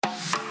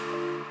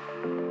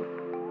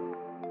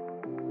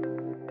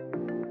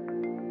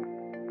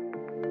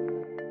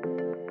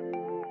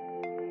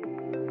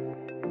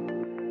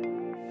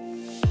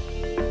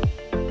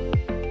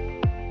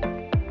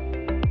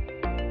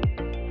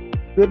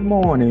Good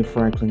morning,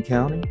 Franklin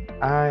County.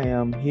 I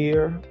am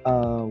here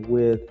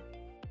with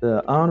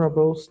the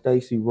Honorable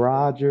Stacy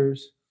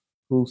Rogers,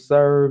 who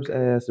serves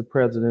as the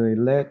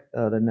President-elect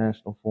of the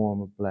National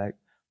Forum of Black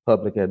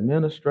Public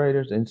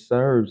Administrators and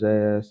serves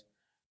as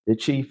the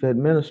Chief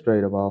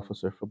Administrative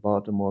Officer for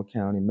Baltimore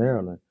County,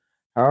 Maryland.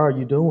 How are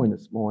you doing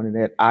this morning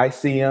at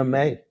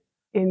ICMA?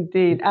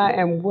 Indeed, I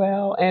am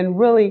well and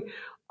really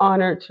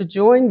honored to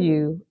join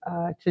you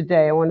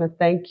today. I want to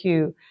thank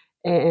you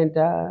and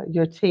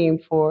your team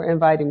for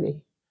inviting me.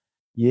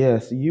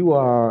 Yes, you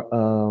are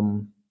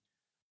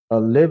a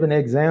living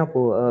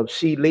example of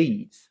she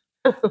leads.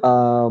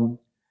 Um,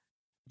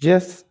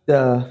 just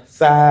the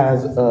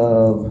size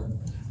of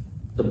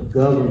the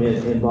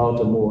government in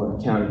Baltimore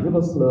County. Give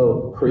us a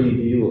little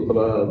preview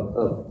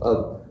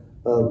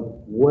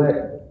of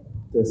what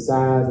the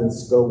size and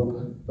scope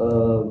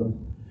of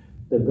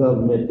the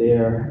government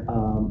there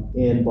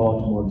in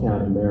Baltimore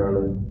County,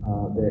 Maryland,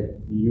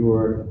 that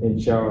you're in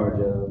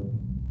charge of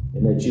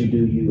and that you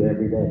do you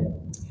every day.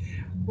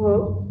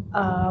 Well,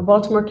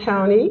 Baltimore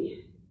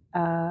County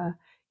uh,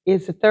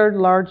 is the third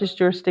largest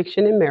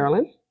jurisdiction in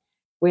Maryland.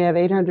 We have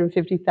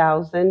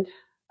 850,000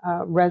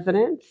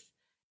 residents,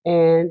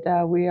 and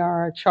we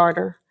are a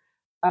charter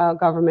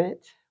government.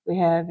 We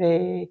have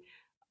a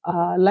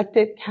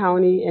elected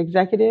county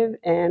executive,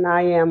 and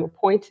I am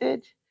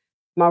appointed.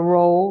 My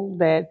role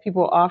that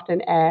people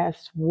often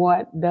ask,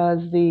 what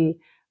does the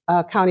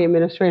county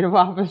administrative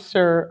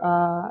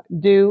officer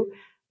do?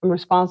 I'm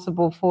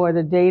responsible for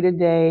the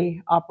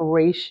day-to-day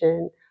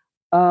operation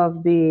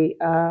of the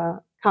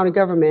county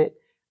government.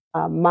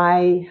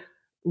 My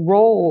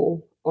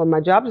role or my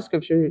job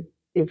description,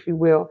 if you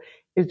will,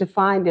 is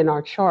defined in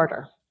our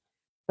charter.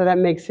 So that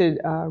makes it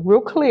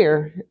real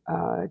clear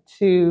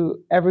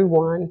to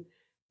everyone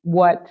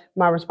what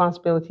my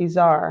responsibilities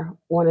are.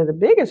 One of the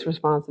biggest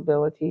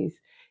responsibilities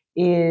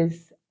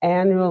is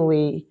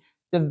annually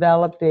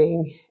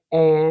developing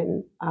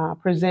and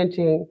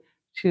presenting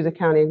to the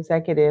county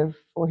executive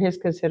for his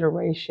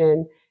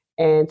consideration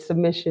and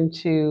submission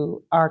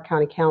to our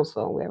county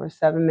council. We have a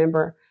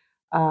 7-member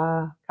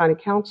county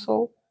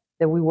council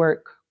that we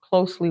work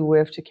closely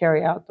with to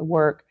carry out the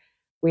work.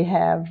 We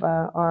have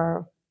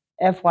our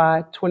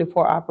FY24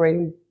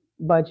 operating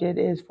budget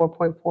is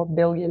 $4.4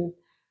 billion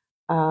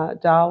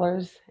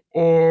dollars,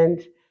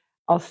 and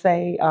I'll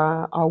say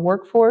our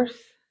workforce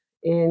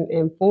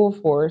in full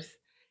force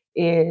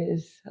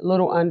is a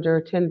little under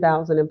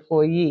 10,000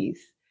 employees.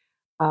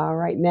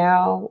 Right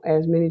now,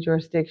 as many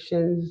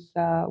jurisdictions,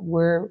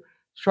 we're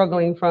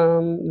struggling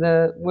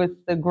with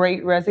the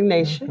Great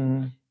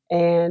Resignation,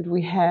 and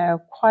we have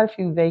quite a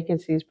few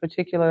vacancies,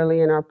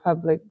 particularly in our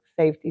public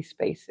safety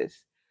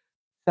spaces.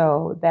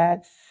 So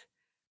that's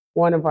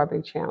one of our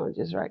big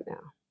challenges right now.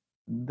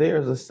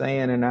 There's a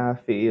saying in our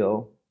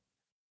field,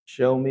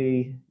 show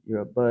me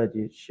your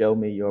budget, show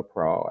me your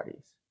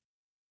priorities.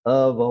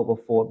 Of over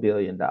 $4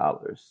 billion,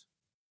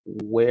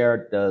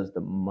 where does the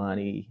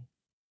money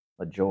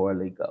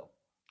majorly go?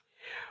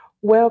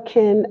 Well,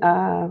 Ken,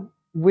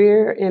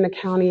 we're in a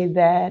county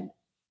that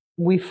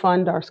we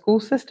fund our school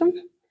system.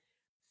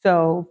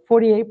 So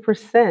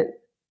 48%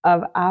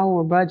 of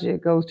our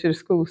budget goes to the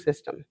school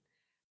system.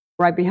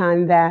 Right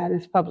behind that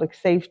is public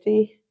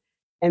safety,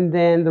 and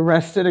then the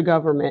rest of the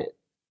government.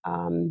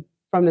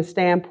 From the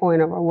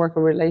standpoint of our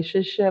working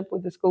relationship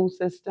with the school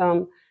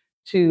system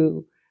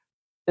to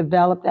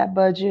develop that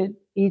budget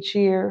each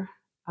year,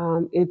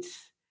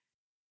 it's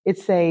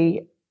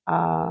a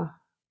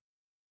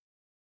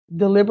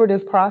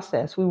deliberative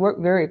process. We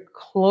work very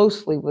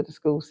closely with the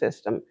school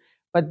system,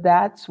 but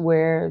that's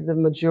where the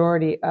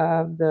majority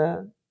of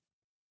the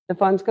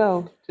funds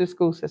go to the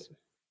school system.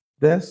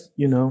 That's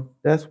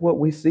what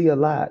we see a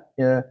lot.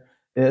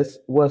 It's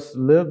what's a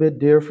little bit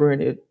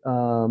different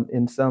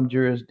in some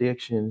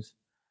jurisdictions.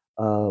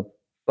 Uh,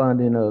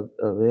 Funding of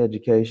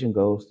education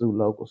goes through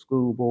local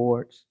school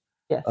boards,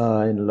 Yes.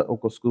 and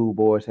local school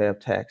boards have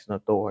taxing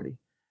authority.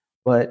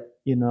 But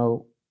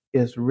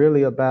it's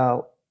really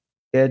about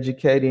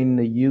educating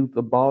the youth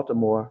of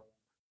Baltimore,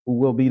 who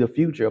will be the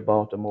future of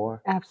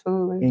Baltimore,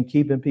 Absolutely. and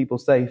keeping people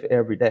safe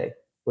every day.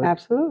 What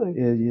Absolutely.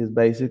 is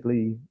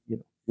basically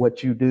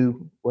what you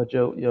do, what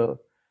your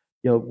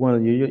one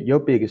of your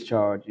biggest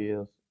charge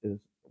is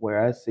where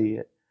I see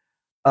it.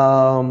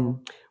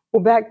 Um,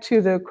 Well, back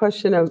to the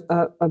question of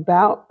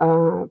about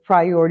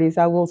priorities,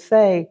 I will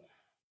say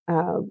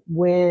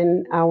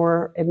when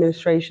our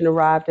administration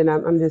arrived, and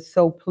I'm just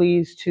so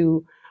pleased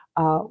to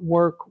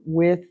work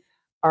with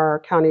our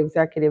county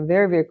executive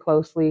very, very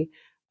closely.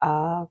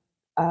 Uh,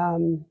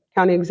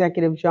 County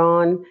Executive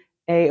John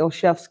A.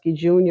 Olszewski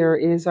Jr.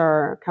 is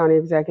our county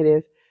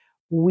executive.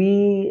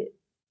 We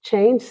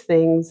changed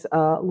things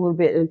a little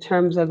bit in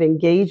terms of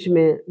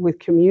engagement with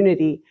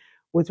community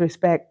with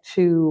respect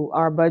to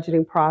our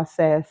budgeting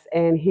process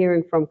and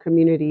hearing from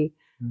community.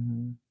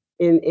 mhm.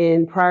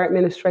 In prior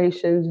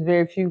administrations,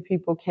 very few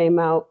people came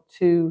out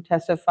to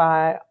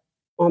testify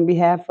on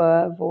behalf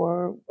of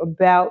or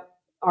about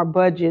our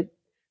budget,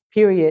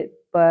 period.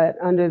 But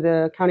under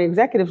the county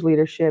executive's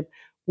leadership,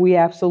 we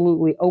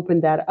absolutely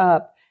opened that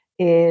up.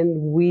 and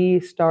we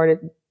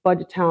started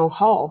budget town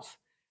halls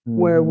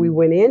where we Mm-hmm.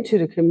 went into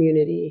the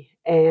community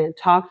and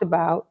talked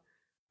about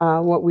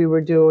what we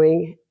were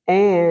doing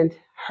and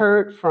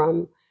heard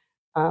from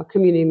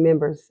community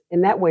members.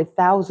 And that way,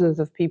 thousands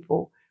of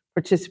people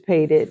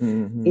participated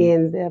Mm-hmm.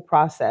 in the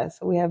process.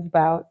 So we have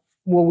about,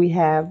 well, we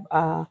have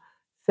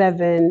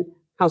 7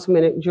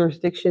 councilman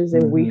jurisdictions,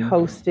 and we Mm-hmm.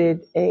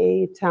 hosted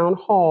a town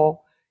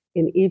hall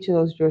in each of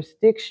those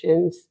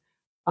jurisdictions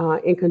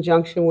in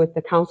conjunction with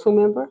the council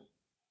member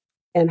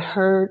and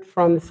heard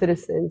from the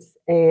citizens.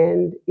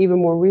 And even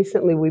more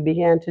recently, we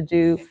began to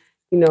do,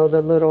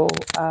 the little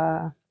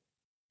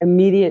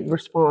immediate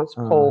response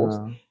polls.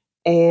 Uh-huh.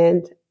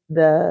 And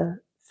the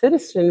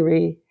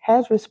citizenry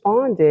has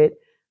responded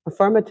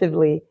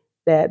affirmatively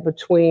that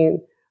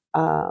between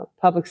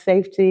public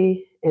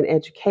safety and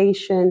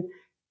education,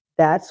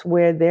 that's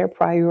where their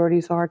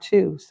priorities are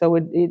too. So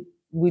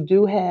we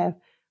do have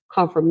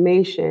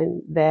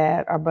confirmation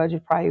that our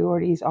budget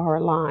priorities are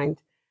aligned.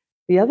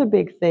 The other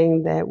big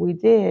thing that we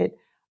did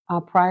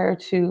prior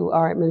to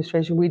our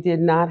administration, we did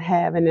not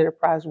have an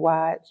enterprise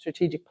wide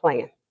strategic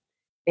plan.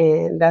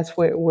 And that's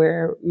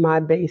where my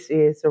base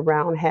is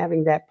around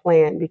having that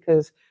plan,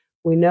 because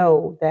we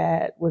know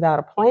that without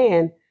a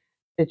plan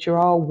that you're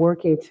all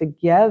working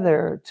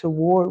together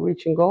toward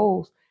reaching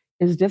goals,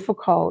 is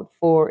difficult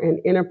for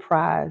an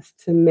enterprise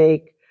to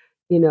make,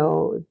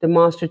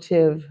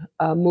 demonstrative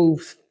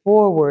moves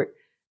forward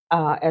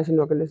as an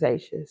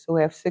organization. So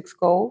we have 6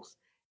 goals,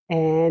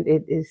 and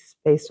it is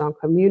based on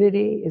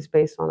community, it's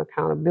based on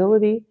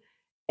accountability,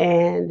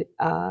 and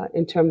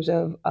in terms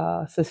of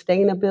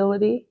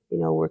sustainability,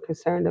 we're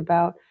concerned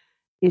about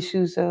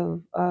issues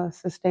of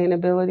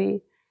sustainability,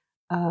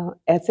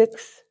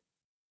 ethics.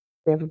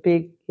 We have a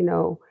big,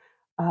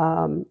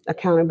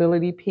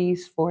 accountability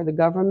piece for the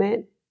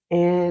government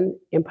and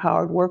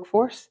empowered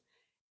workforce.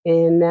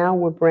 And now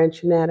we're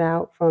branching that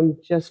out from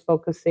just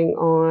focusing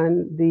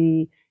on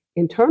the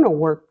internal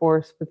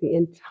workforce, but the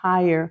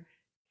entire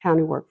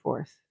county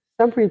workforce.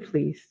 So I'm pretty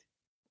pleased.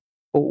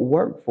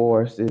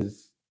 Workforce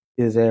is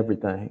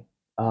everything.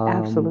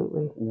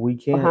 Absolutely. We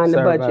can't Behind the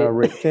serve our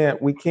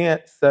budget.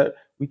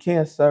 we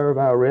can't serve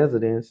our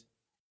residents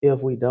if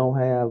we don't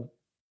have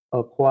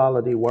a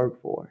quality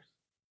workforce.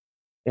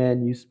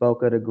 And you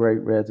spoke of the Great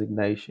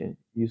Resignation.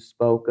 You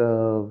spoke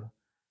of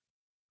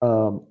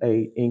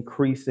a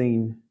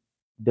increasing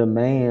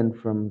demand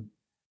from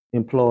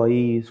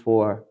employees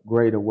for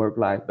greater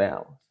work-life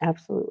balance.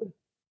 Absolutely.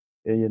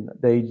 And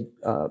they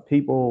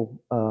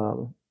people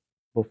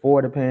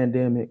before the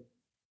pandemic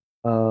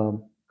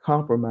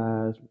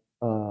compromised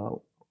uh,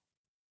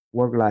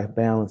 work-life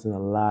balance in a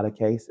lot of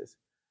cases,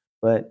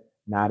 but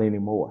not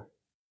anymore.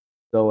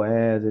 So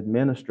as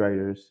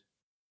administrators,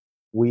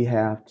 we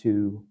have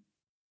to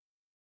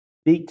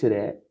speak to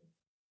that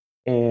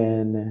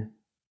and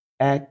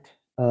act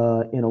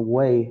in a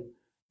way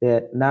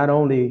that not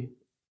only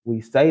we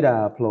say to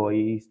our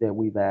employees that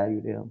we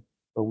value them,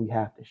 but we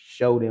have to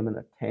show them in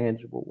a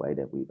tangible way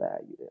that we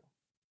value them.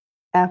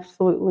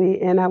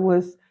 Absolutely. And I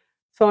was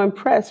so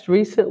impressed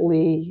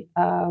recently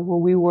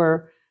when we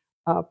were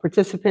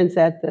participants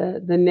at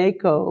the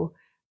NACO,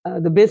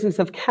 the Business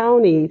of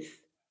Counties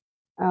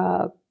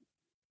uh,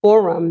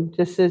 forum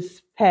just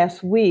this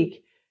past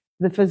week.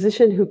 The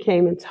physician who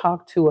came and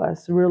talked to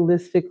us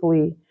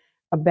realistically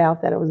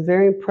about that, I was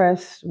very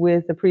impressed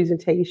with the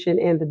presentation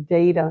and the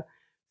data.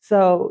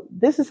 So,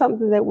 this is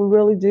something that we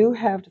really do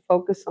have to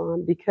focus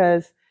on,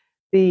 because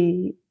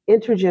the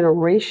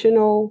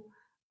intergenerational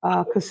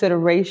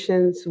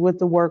considerations with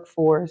the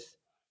workforce,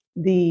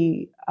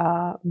 the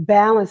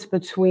balance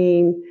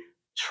between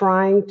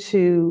trying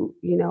to,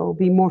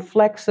 be more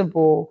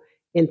flexible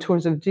in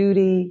tours of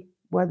duty,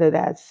 whether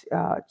that's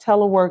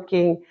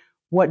teleworking,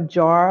 what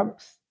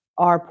jobs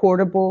are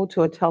portable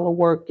to a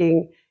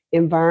teleworking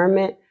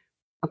environment,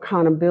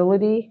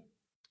 accountability,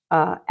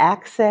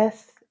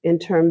 access in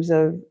terms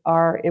of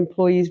our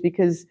employees,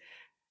 because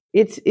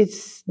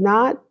it's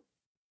not,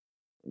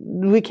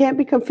 we can't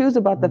be confused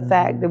about the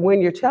fact Mm-hmm. that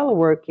when you're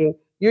teleworking,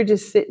 you're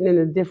just sitting in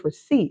a different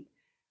seat.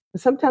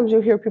 But sometimes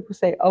you'll hear people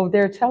say, oh,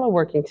 they're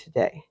teleworking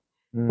today.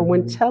 But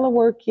when Mm-hmm.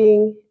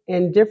 teleworking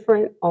and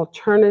different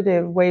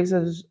alternative ways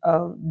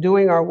of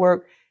doing our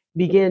work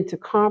begin to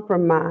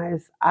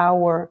compromise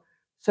our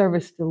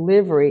service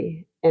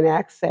delivery and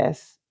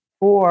access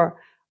for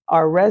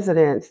our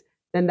residents,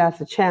 then that's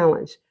a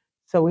challenge.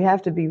 So we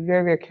have to be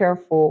very, very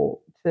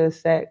careful to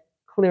set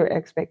clear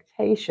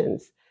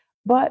expectations,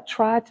 but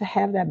try to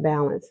have that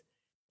balance.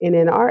 And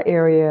in our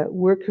area,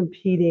 we're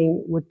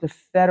competing with the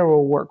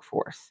federal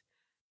workforce.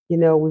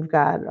 We've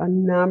got a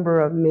number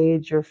of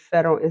major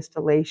federal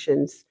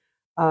installations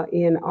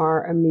in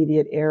our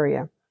immediate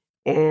area,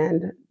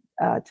 and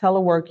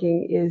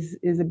teleworking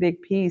is a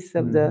big piece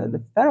of the Mm-hmm.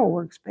 federal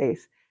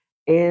workspace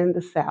and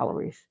the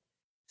salaries.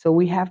 So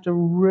we have to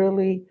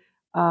really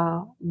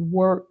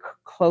work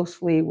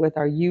closely with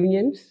our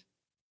unions,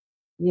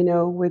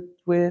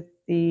 with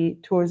the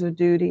tours of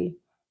duty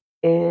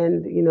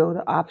and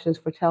the options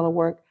for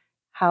telework.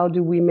 How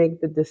do we make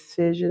the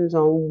decisions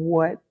on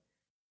what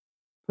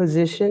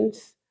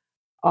positions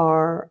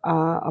are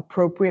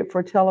appropriate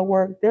for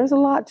telework. There's a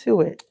lot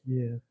to it,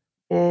 Yeah.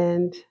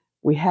 and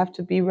we have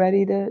to be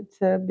ready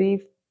to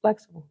be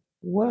flexible.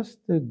 What's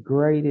the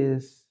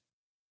greatest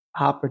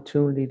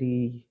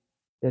opportunity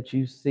that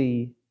you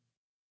see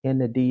in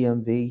the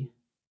DMV,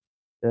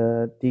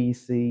 the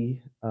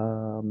DC,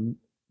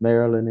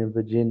 Maryland and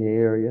Virginia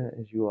area,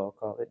 as you all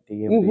call it,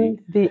 DMV?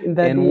 The And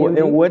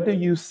DMV. what do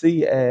you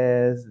see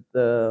as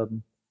the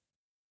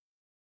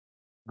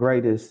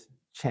greatest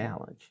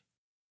challenge?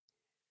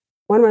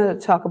 I want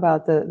to talk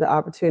about the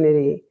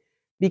opportunity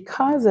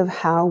because of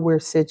how we're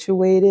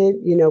situated,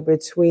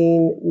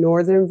 between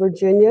Northern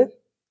Virginia,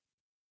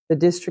 the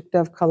District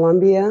of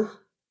Columbia,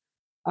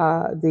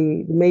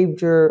 the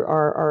major,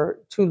 our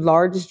two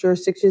largest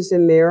jurisdictions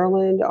in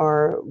Maryland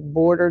are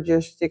border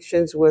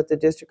jurisdictions with the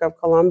District of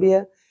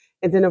Columbia.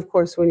 And then, of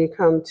course, when you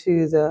come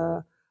to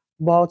the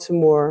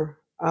Baltimore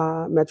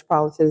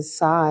metropolitan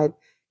side,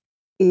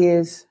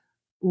 is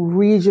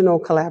regional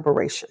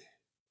collaboration.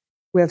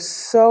 We have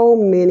so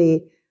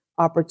many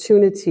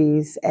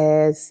opportunities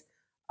as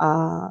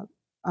uh,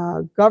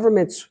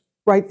 governments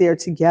right there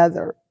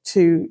together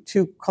to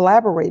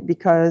collaborate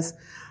because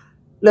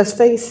let's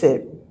face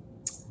it,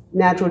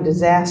 natural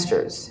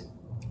disasters,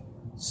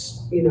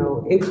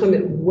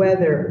 inclement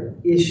weather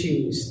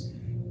issues,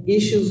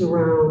 issues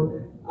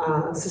around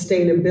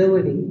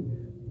sustainability.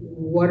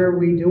 What are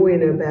we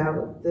doing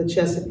about the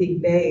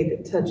Chesapeake Bay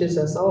that touches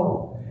us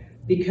all?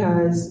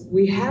 Because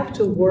we have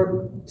to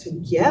work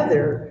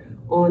together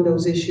on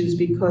those issues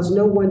because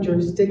no one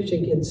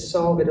jurisdiction can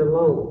solve it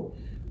alone.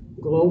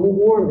 Global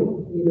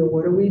warming,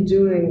 what are we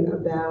doing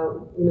about,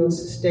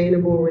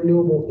 sustainable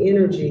renewable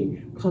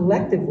energy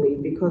collectively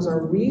because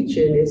our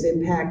region is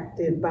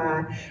impacted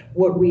by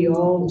what we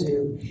all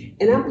do.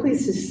 And I'm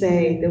pleased to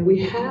say that we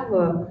have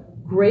a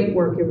great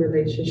working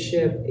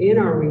relationship in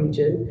our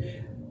region.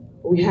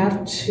 We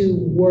have to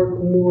work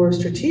more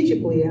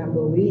strategically, I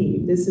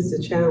believe. This is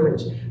the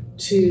challenge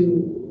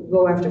to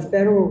go after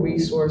federal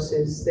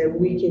resources that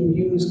we can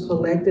use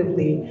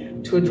collectively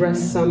to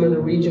address some of the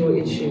regional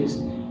issues.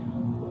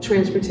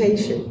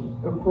 Transportation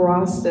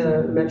across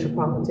the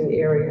metropolitan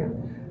area.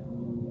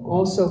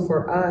 Also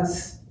for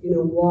us,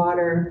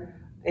 water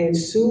and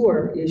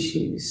sewer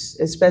issues,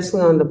 especially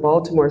on the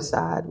Baltimore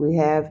side.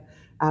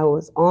 I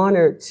was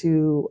honored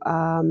to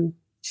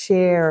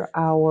share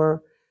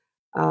our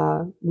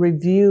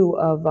review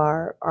of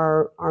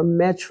our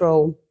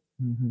metro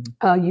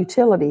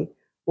utility,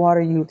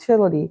 water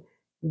utility,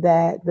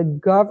 that the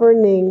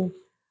governing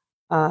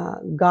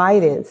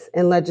guidance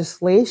and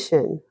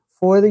legislation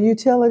for the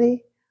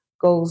utility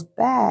goes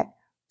back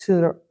to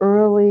the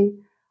early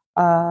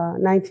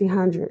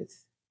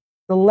 1900s.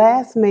 The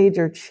last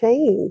major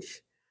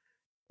change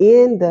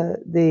in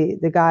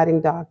the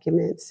guiding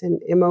documents and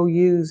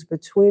MOUs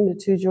between the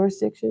two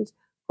jurisdictions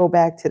go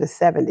back to the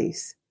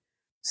 70s.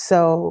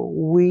 So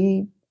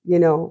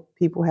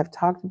people have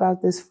talked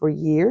about this for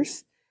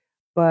years,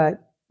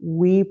 but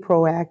we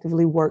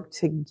proactively work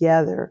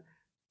together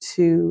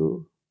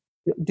to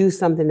do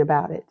something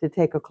about it, to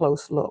take a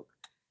close look.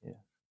 Yeah.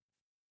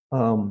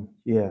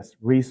 Yes,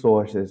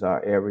 resources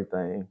are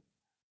everything.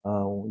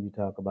 When you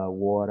talk about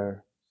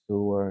water,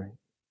 sewer,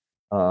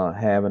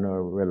 having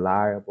a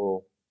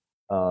reliable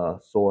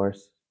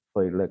source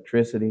for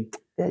electricity,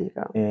 There you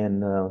go.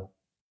 and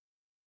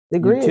The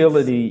grids.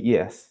 utility,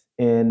 yes,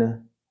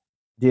 and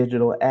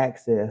digital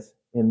access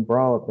in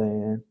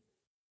broadband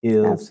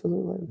is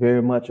Absolutely.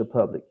 very much a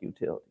public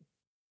utility.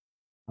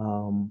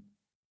 Um,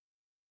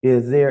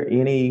 is there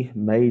any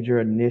major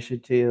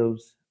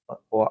initiatives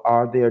or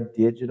are there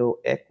digital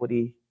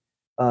equity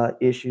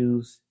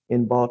issues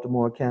in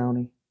Baltimore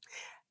County?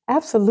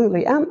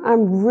 Absolutely.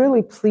 I'm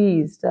really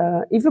pleased.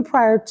 Even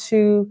prior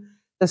to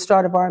the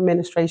start of our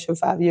administration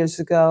 5 years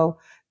ago,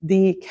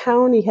 the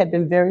county had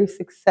been very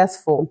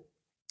successful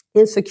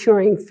in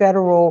securing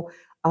federal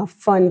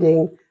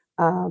funding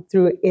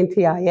through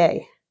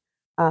NTIA,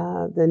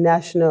 the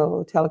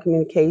National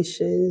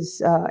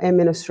Telecommunications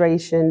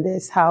Administration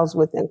that's housed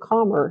within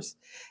Commerce.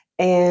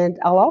 And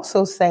I'll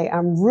also say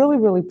I'm really,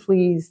 really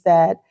pleased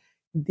that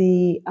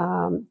the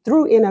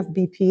through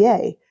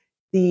NFBPA,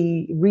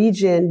 the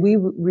region we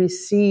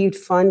received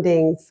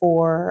funding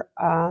for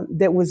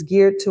that was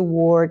geared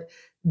toward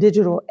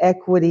digital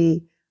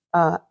equity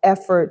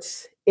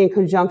efforts in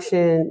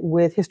conjunction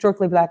with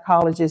historically Black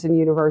colleges and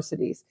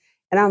universities.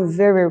 And I'm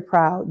very, very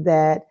proud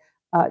that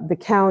the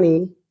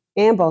county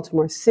and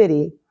Baltimore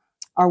City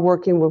are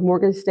working with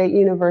Morgan State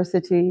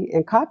University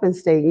and Coppin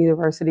State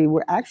University,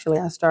 where actually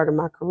I started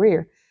my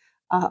career,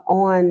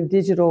 on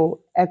digital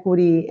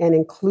equity and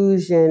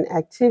inclusion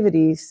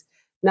activities,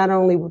 not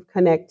only with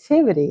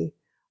connectivity,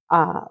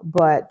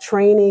 but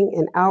training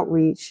and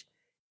outreach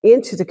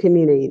into the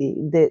community.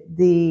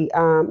 The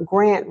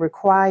grant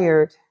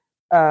required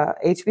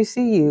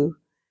HBCU,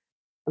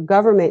 a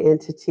government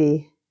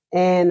entity,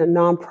 and a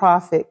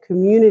nonprofit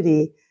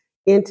community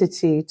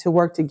entity to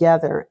work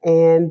together.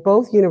 And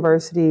both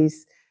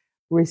universities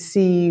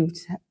received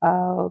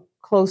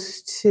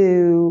close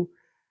to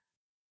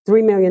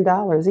 $3 million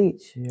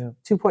each. Yeah.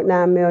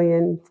 2.9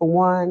 million for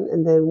one,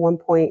 and then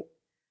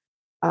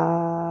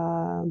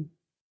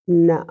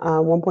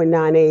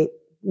 1.98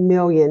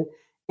 million,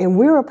 and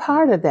we're a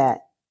part of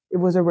that. It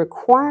was a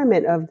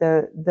requirement of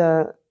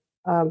the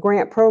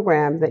grant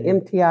program, the Yeah.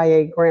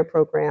 MTIA grant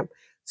program.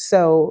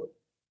 So,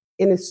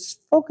 and it's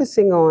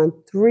focusing on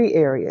three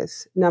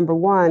areas. Number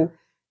one,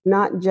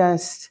 not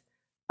just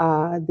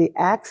the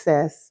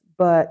access,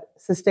 but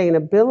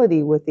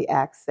sustainability with the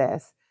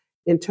access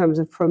in terms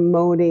of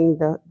promoting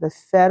the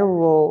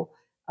federal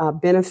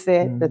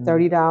benefit, the Hmm.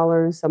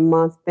 $30 a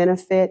month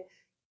benefit.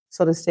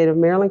 So the state of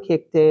Maryland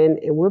kicked in,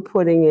 and we're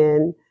putting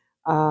in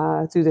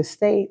through the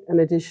state an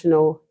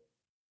additional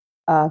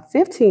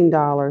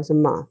 $15 a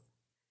month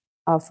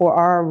for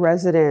our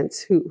residents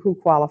who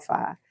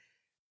qualify.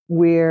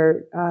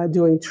 We're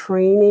doing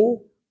training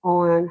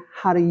on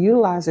how to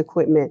utilize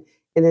equipment.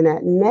 And then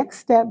that next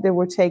step that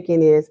we're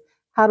taking is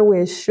how do we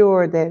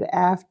ensure that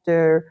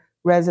after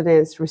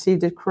residents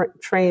receive the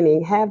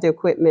training, have the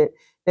equipment,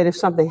 that if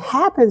something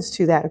happens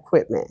to that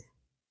equipment,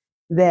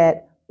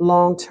 that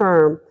long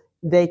term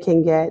they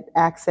can get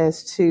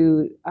access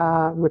to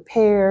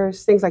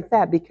repairs, things like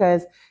that.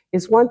 Because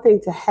it's one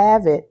thing to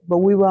have it, but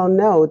we well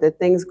know that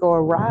things go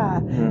awry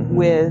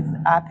with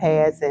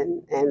iPads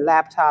and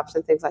laptops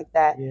and things like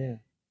that. Yeah.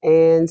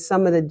 And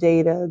some of the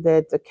data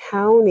that the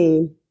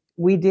county,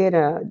 we did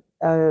a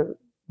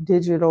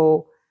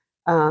digital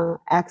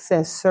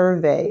access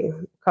survey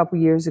a couple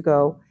years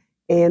ago,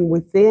 and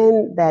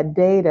within that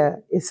data,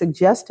 it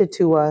suggested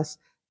to us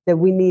that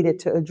we needed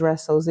to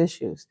address those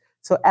issues.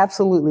 So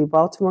absolutely,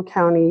 Baltimore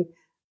County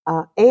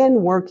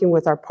and working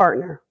with our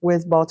partner,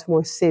 with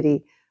Baltimore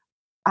City,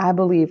 I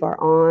believe are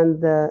on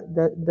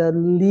the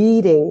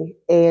leading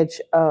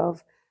edge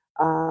of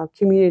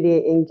community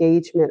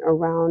engagement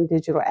around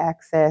digital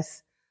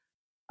access,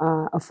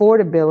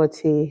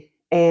 affordability,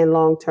 and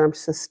long-term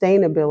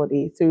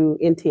sustainability through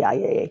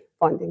NTIA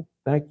funding.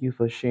 Thank you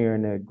for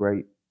sharing that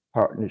great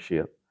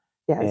partnership.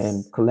 And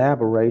Yes,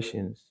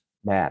 collaborations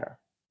matter.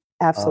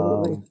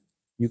 absolutely. Um,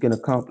 you can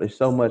accomplish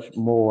so much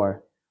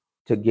more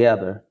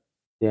together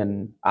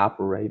than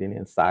operating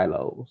in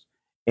silos.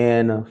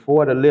 And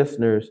for the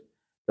listeners,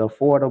 the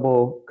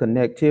Affordable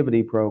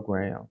Connectivity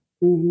Program,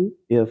 Hmm.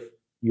 if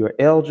you're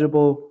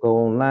eligible, go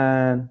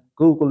online,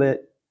 Google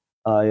it.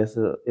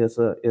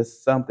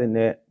 It's something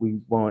that we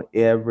want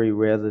every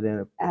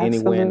resident of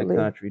anywhere in the Absolutely.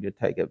 country to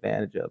take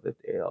advantage of if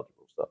they're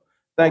eligible. So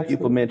thank you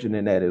for Absolutely.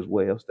 mentioning that as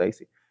well,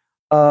 Stacy.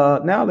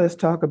 Now let's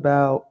talk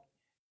about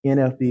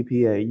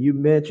NFBPA. You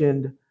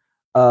mentioned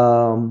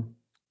um,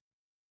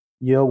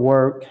 your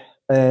work,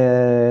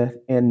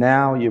 and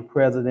now you're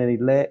president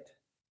elect.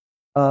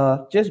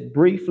 Just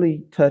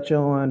briefly touch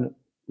on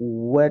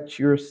what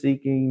you're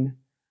seeking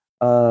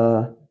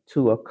uh,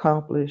 to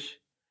accomplish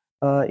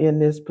in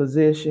this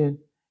position.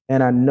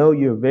 And I know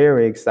you're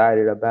very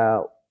excited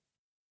about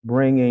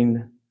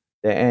bringing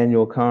the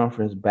annual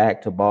conference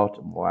back to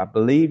Baltimore. I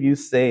believe you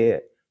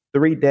said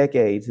 3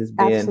 decades has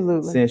been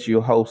Absolutely. since you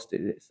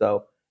hosted it.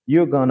 So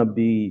you're going to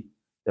be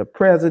the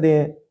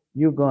president,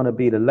 you're going to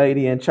be the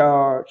lady in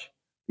charge,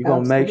 you're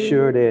going to make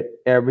sure Absolutely.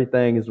 that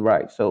everything is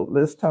right. So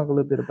let's talk a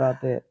little bit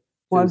about that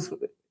Well, too.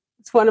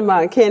 it's one of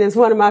my Ken. It's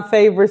one of my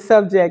favorite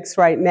subjects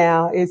right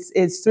now.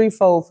 It's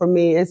threefold for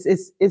me. It's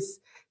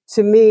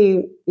to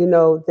me,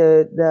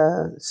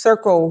 the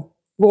circle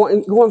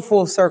going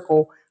full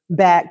circle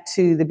back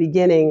to the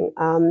beginning.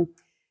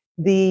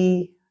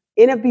 The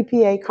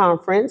NFBPA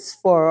conference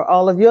for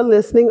all of your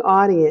listening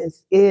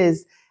audience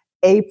is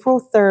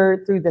April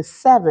 3rd through the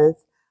 7th,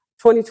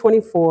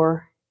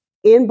 2024,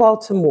 in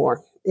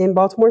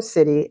Baltimore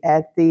City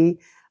at the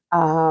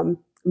um,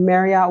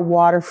 Marriott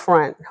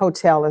Waterfront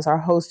Hotel as our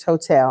host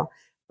hotel.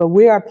 But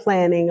we are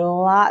planning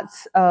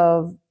lots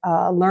of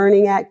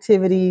learning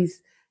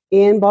activities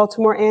in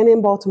Baltimore and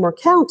in Baltimore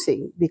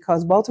County,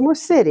 because Baltimore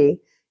City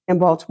and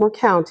Baltimore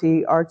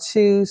County are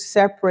two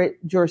separate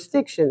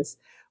jurisdictions.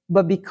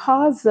 But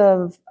because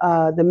of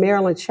the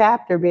Maryland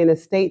chapter being a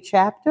state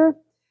chapter,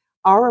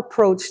 our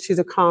approach to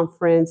the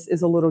conference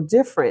is a little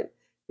different,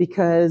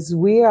 because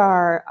we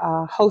are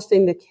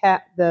hosting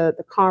the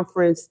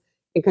conference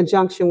in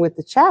conjunction with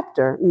the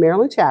chapter,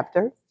 Maryland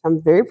chapter.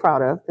 I'm very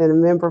proud of, been a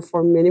member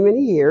for many,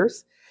 many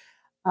years,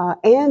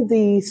 and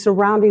the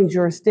surrounding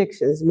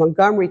jurisdictions,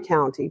 Montgomery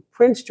County,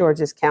 Prince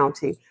George's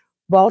County,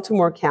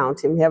 Baltimore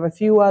County. We have a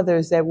few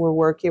others that we're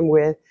working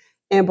with,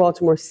 and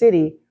Baltimore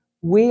City.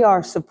 We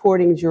are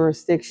supporting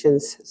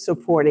jurisdictions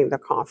supporting the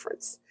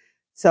conference.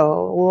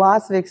 So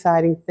lots of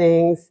exciting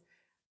things.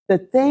 The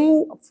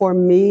thing for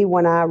me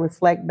when I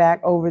reflect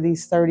back over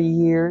these 30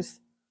 years,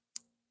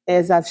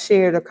 as I've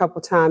shared a couple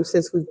times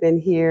since we've been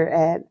here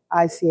at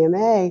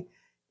ICMA,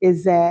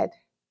 is that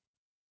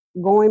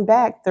going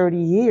back 30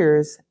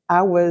 years,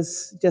 I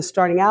was just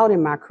starting out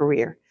in my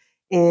career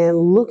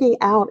and looking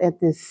out at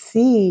this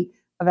sea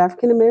of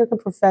African American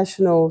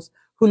professionals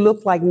who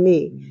looked like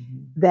me, Mhm.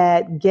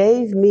 that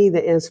gave me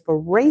the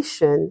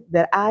inspiration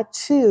that I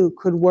too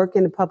could work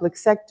in the public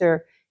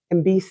sector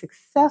and be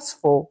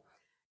successful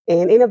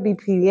And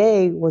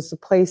NFBPA was the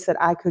place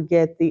that I could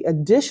get the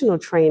additional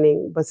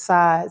training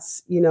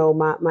besides,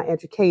 my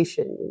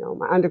education,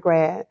 my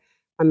undergrad,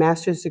 my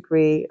master's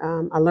degree.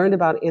 I learned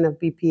about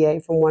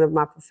NFBPA from one of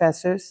my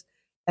professors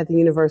at the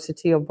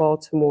University of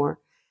Baltimore.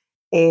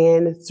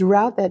 And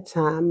throughout that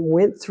time,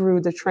 went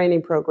through the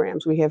training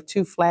programs. We have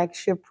two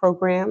flagship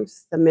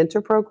programs, the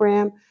mentor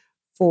program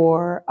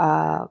for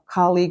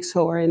colleagues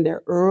who are in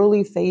their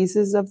early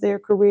phases of their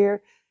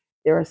career.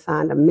 They're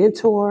assigned a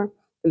mentor,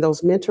 and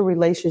those mentor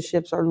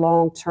relationships are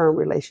long-term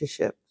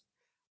relationships.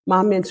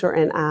 My mentor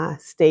and I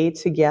stayed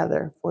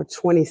together for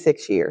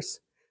 26 years.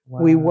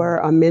 Wow. We were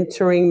a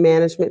mentoring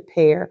management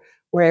pair.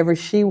 Wherever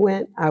she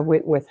went, I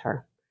went with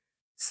her.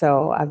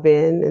 So I've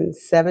been in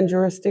 7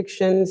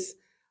 jurisdictions.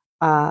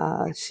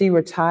 She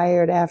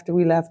retired after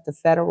we left the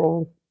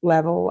federal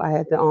level. I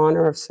had the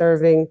honor of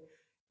serving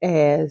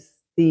as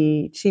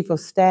the chief of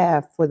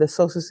staff for the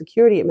Social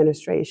Security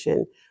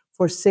Administration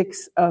for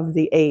 6 of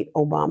the 8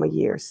 Obama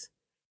years.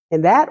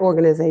 And that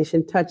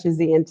organization touches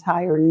the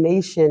entire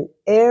nation,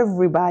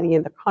 everybody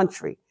in the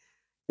country,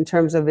 in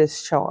terms of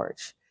its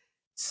charge.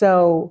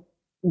 So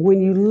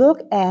when you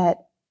look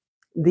at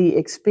the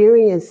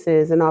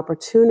experiences and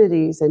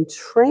opportunities and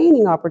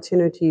training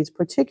opportunities,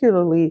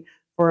 particularly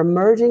for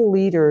emerging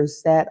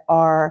leaders that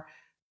are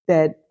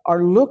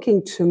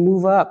looking to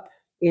move up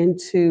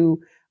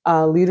into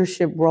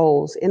leadership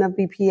roles.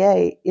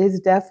 NFBPA is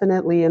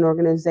definitely an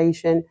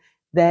organization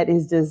that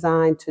is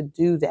designed to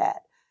do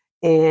that.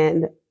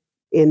 And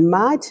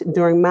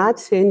during my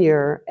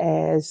tenure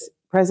as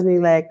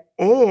president-elect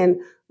and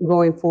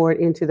going forward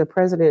into the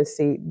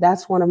presidency,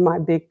 that's one of my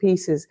big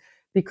pieces.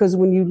 Because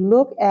when you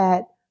look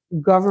at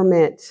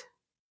government,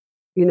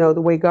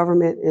 the way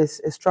government is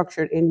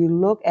structured, and you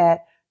look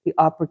at the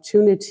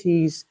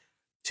opportunities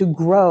to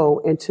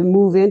grow and to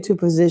move into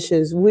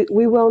positions,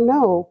 we well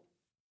know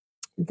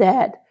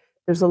that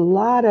there's a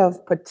lot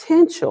of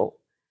potential,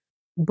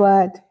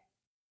 but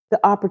the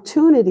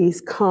opportunities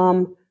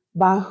come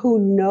by who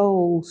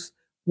knows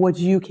what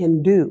you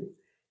can do.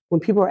 When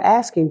people are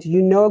asking, do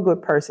you know a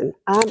good person?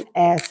 I'm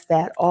asked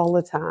that all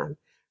the time.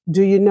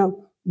 Do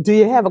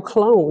you have a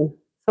clone?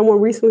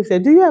 Someone recently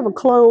said, do you have a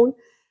clone?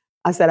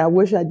 I said, I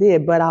wish I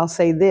did, but I'll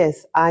say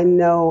this. I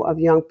know of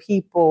young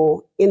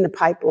people in the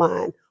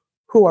pipeline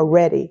who are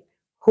ready,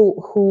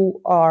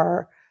 who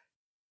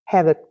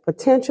have the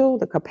potential,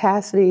 the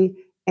capacity,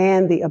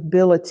 and the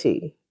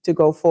ability to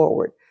go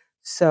forward.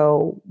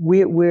 So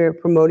we're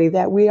promoting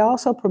that. We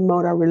also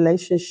promote our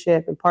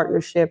relationship and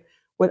partnership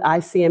with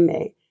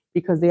ICMA,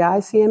 because the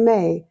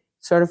ICMA,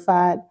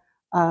 Certified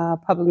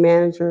Public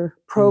Manager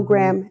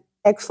Program,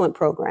 excellent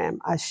program.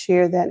 I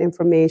share that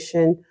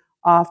information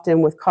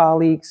often with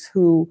colleagues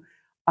who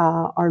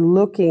are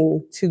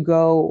looking to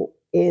go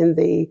in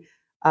the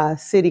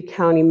city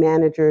county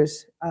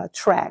managers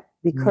track,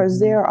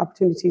 because there are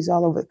opportunities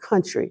all over the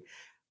country.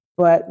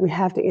 But we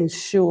have to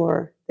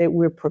ensure that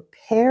we're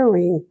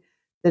preparing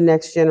the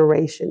next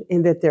generation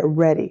and that they're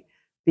ready,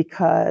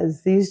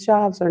 because these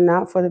jobs are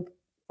not for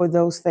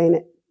those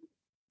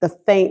the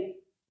faint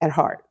at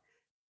heart.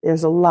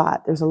 There's a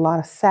lot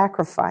of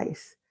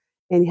sacrifice,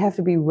 and you have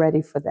to be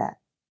ready for that.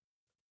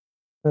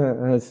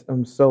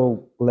 I'm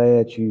so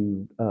glad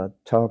you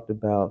talked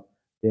about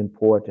the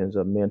importance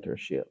of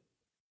mentorship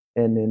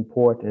and the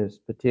importance,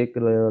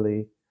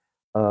 particularly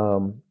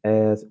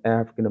as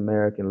African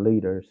American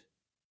leaders,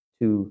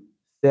 to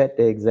set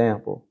the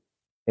example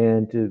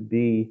and to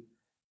be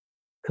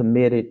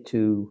committed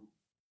to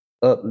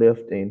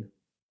uplifting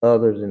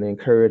others and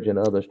encouraging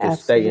others to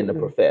stay in the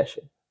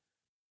profession,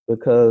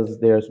 because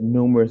there's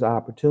numerous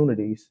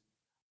opportunities,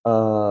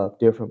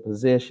 different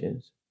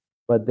positions,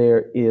 but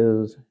there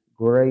is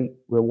great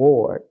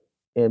reward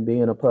in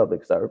being a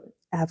public servant.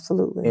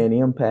 Absolutely. And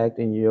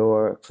impacting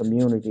your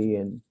community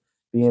and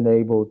being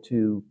able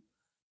to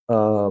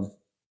uh,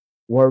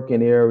 work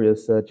in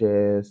areas such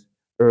as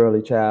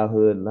early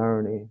childhood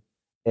learning,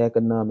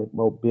 economic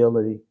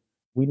mobility.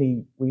 We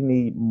need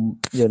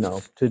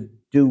to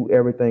do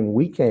everything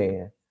we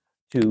can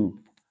to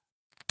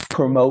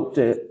promote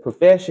the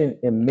profession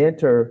and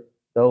mentor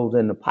those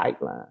in the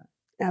pipeline.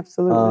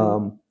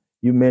 Absolutely.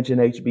 You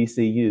mentioned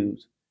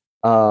HBCUs.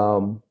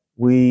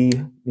 We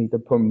need to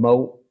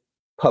promote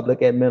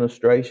public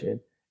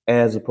administration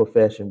as a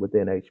profession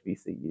within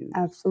HBCUs.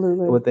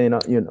 Absolutely. Within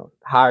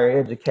higher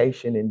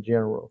education in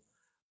general.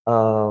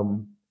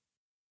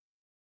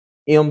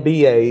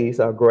 MBAs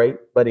are great,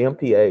 but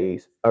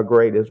MPAs are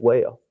great as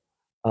well.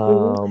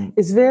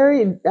 It's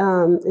very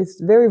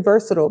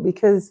versatile,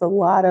 because a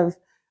lot of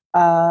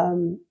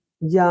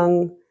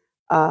young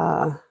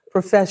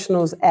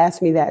professionals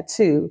ask me that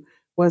too.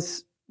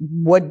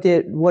 What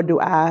do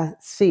I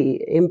see?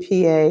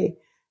 MPA,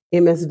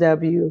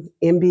 MSW,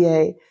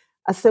 MBA.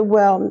 I said,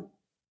 well,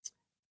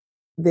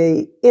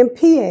 the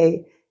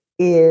MPA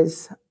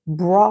is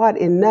broad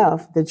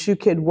enough that you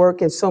could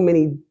work in so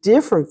many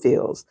different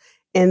fields,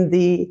 and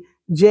the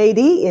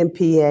JD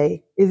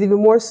MPA is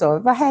even more so.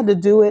 If I had to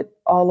do it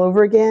all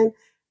over again,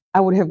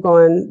 I would have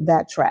gone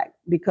that track,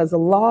 because the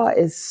law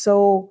is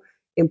so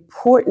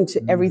important to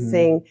Mm-hmm.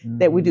 everything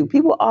that we Mm-hmm. do.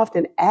 People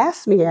often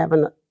ask me,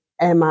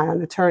 am I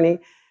an attorney?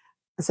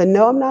 I said,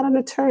 no, I'm not an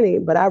attorney,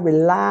 but I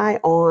rely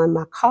on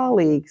my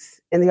colleagues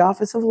in the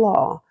Office of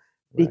Law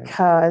Right.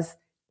 because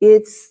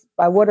it's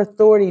by what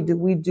authority do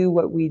we do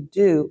what we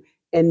do?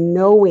 And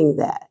knowing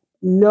that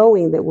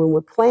when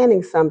we're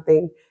planning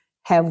something,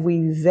 have we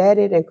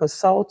vetted and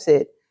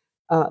consulted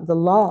the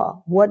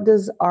law? What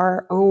does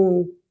our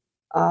own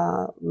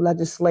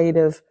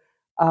legislative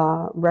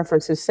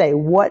references say?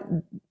 What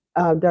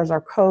does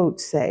our code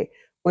say?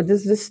 What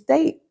does the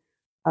state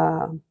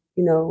uh,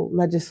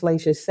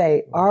 legislation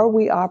say? Are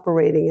we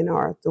operating in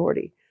our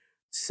authority?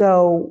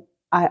 So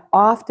I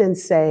often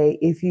say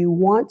if you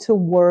want to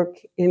work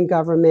in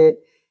government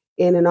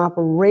in an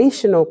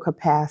operational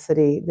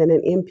capacity, then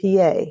an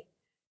MPA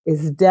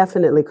is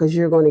definitely because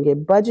you're going to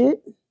get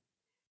budget,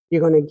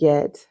 you're going to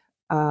get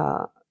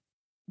uh,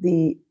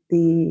 the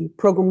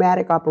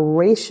programmatic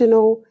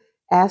operational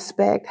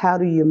aspect. How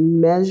do you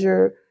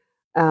measure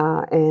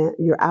and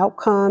your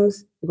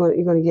outcomes? You're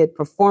going to get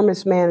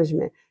performance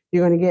management.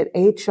 You're going to get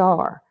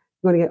HR.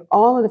 You're going to get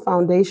all of the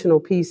foundational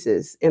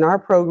pieces. In our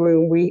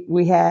program,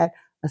 we had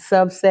a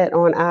subset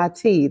on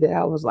IT that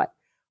I was like,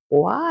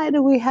 why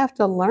do we have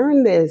to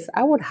learn this?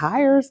 I would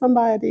hire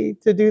somebody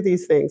to do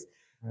these things.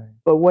 Right.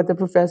 But what the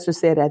professor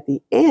said at the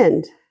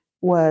end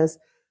was,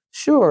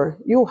 sure,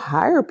 you'll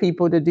hire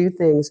people to do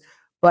things,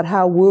 but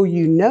how will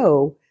you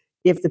know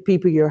if the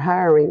people you're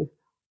hiring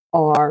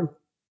are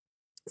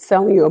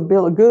selling you a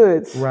bill of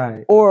goods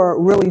Right. or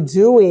really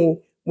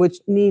doing what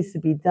needs to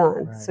be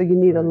done? So Right. you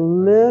need a Right.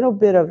 Right. little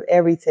bit of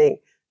everything.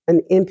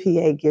 An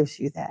MPA gives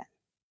you that.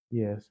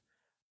 Yes.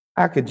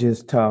 I could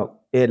just talk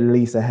at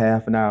least a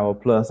half an hour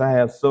plus. I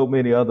have so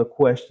many other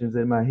questions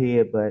in my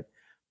head, but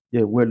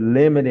yeah, we're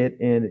limited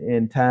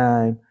in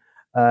time.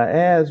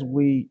 As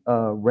we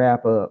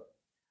wrap up,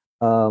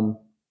 um,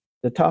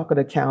 the talk of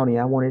the county,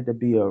 I want it to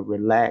be a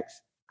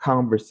relaxed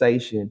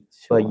conversation,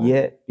 but Sure.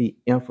 yet be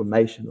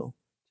informational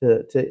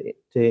to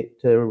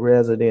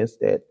residents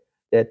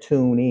that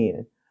tune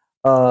in.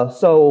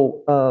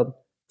 So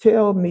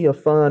tell me a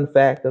fun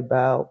fact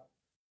about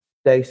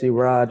Stacy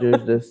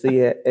Rogers, the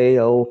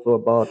CAO for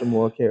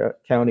Baltimore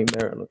County,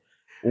 Maryland.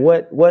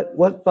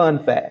 What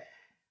fun fact?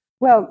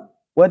 Well,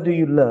 What do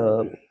you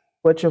love?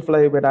 What's your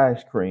favorite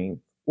ice cream?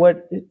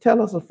 What?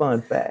 Tell us a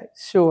fun fact.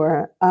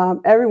 sure.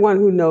 Everyone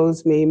who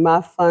knows me,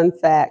 my fun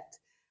fact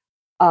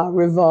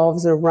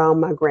revolves around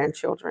my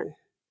grandchildren.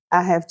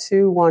 I have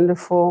two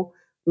wonderful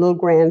little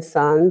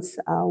grandsons.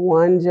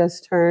 One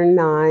just turned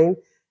 9,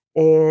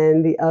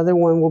 and the other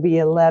one will be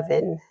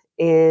 11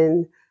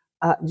 in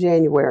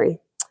January.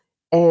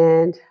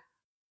 And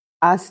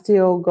I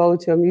still go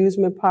to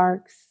amusement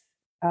parks.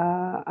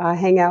 I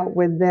hang out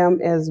with them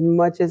as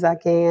much as I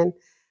can.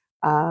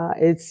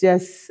 It's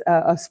just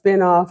a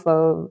spinoff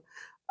of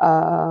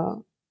uh,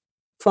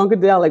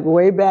 Funkadelic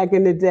way back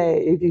in the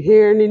day. If you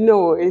hear any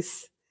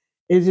noise,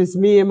 it's just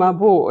me and my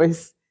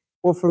boys.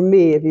 Well, for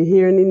me, if you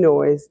hear any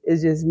noise,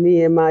 it's just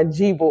me and my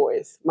G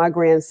boys, my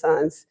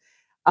grandsons.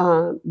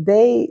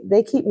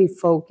 They keep me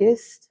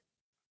focused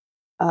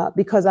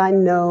because I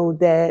know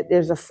that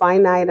there's a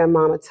finite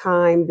amount of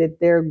time that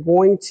they're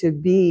going to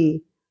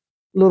be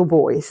little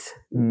boys.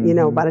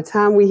 Mm-hmm. By the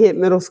time we hit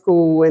middle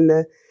school and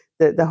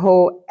the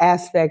whole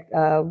aspect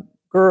of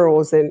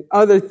girls and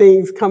other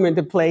things come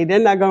into play, they're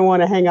not going to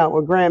want to hang out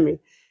with Grammy.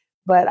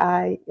 But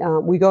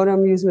we go to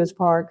amusement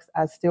parks.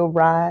 I still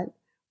ride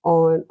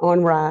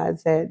on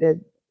rides at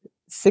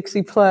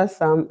 60 plus.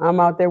 I'm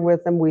out there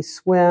with them. We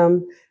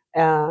swim.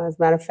 As a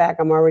matter of fact,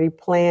 I'm already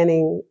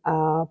planning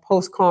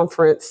post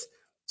conference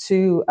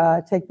to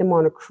take them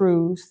on a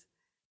cruise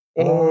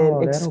and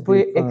Oh, that'll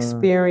be fun.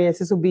 experience.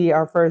 This will be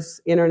our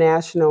first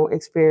international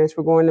experience.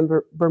 We're going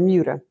to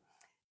Bermuda,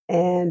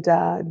 and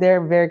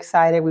they're very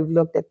excited. We've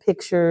looked at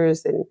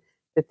pictures and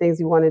the things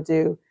we want to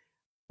do.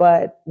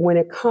 But when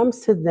it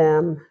comes to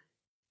them,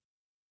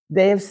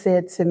 they have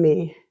said to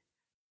me,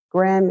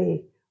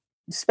 Grammy,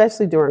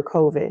 especially during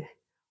COVID,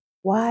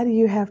 why do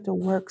you have to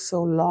work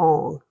so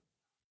long?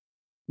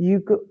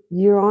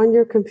 You're on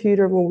your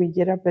computer when we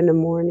get up in the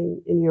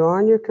morning, and you're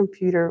on your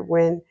computer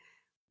when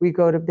we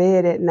go to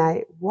bed at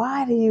night.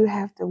 Why do you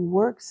have to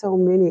work so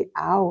many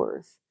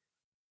hours?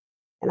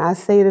 And I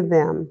say to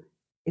them,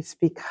 it's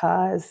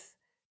because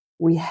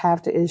we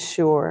have to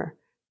ensure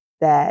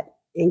that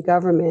in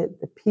government,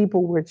 the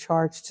people we're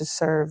charged to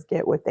serve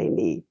get what they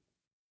need.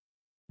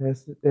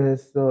 That's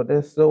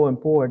so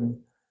important.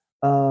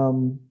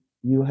 Um,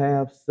 you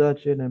have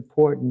such an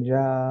important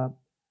job.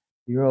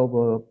 You're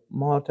over a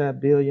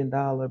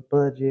multi-billion-dollar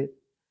budget.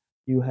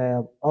 You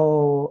have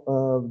all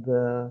of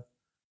the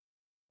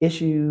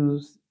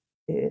issues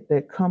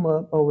that come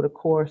up over the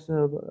course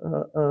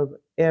of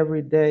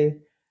every day.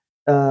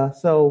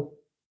 So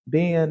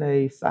being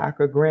a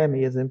soccer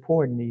Grammy is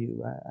important to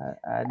you.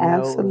 I know.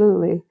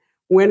 Absolutely.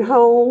 Went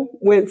home,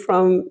 went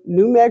from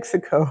New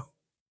Mexico,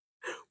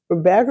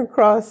 back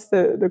across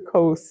the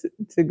coast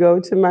to go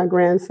to my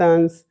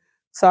grandson's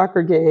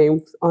soccer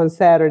games on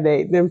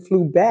Saturday, then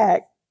flew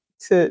back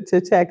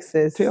to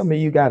Texas. Tell me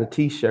you got a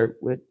T-shirt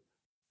with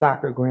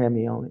Soccer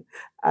Grammy on it.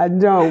 I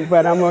don't,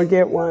 but I'm gonna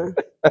get one.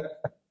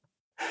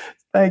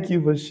 Thank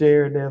you for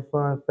sharing that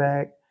fun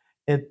fact,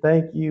 and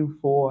thank you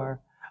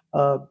for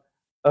uh,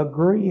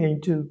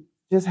 agreeing to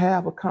just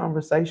have a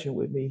conversation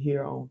with me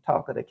here on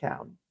Talk of the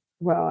County.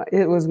 Well,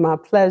 it was my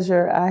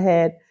pleasure. I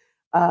had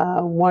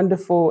a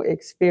wonderful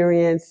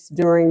experience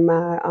during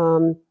my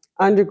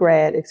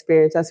undergrad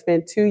experience. I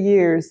spent 2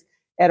 years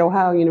at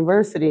Ohio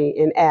University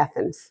in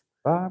Athens.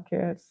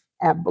 Bobcats.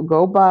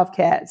 Go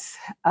Bobcats.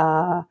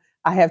 I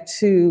have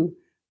two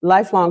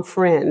lifelong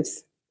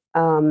friends.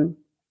 Um,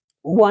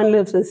 One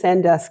lives in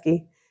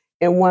Sandusky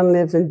and one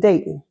lives in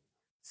Dayton.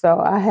 So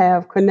I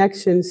have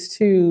connections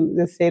to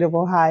the state of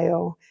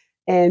Ohio.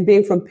 And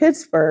being from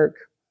Pittsburgh,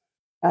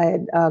 I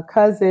had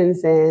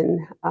cousins and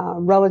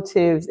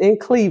relatives in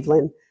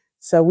Cleveland.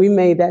 So we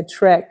made that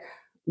trek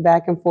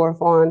back and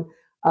forth on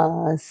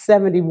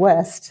 70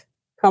 West,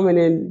 coming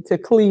into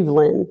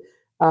Cleveland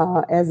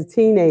as a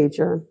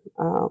teenager,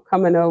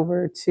 coming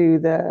over to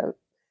the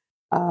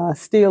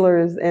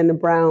Steelers and the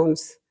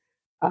Browns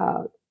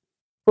uh,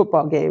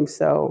 football games.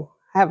 So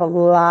I have a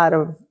lot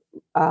of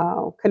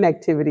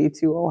connectivity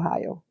to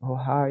Ohio.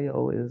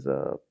 Ohio is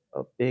a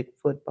big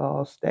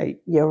football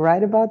state. You're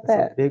right about It's a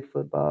that. big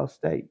football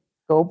state.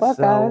 Go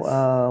Buckeyes.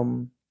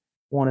 So,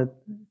 want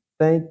to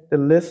thank the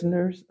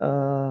listeners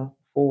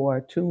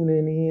for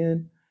tuning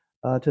in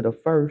to the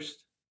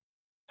first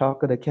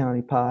Talk of the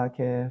County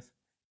podcast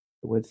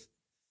with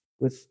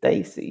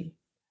Stacy,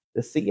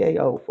 the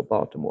CAO for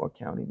Baltimore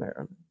County,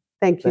 Maryland.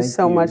 Thank you Thank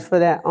so much you. for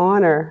that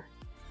honor.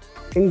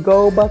 And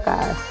go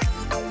Buckeyes.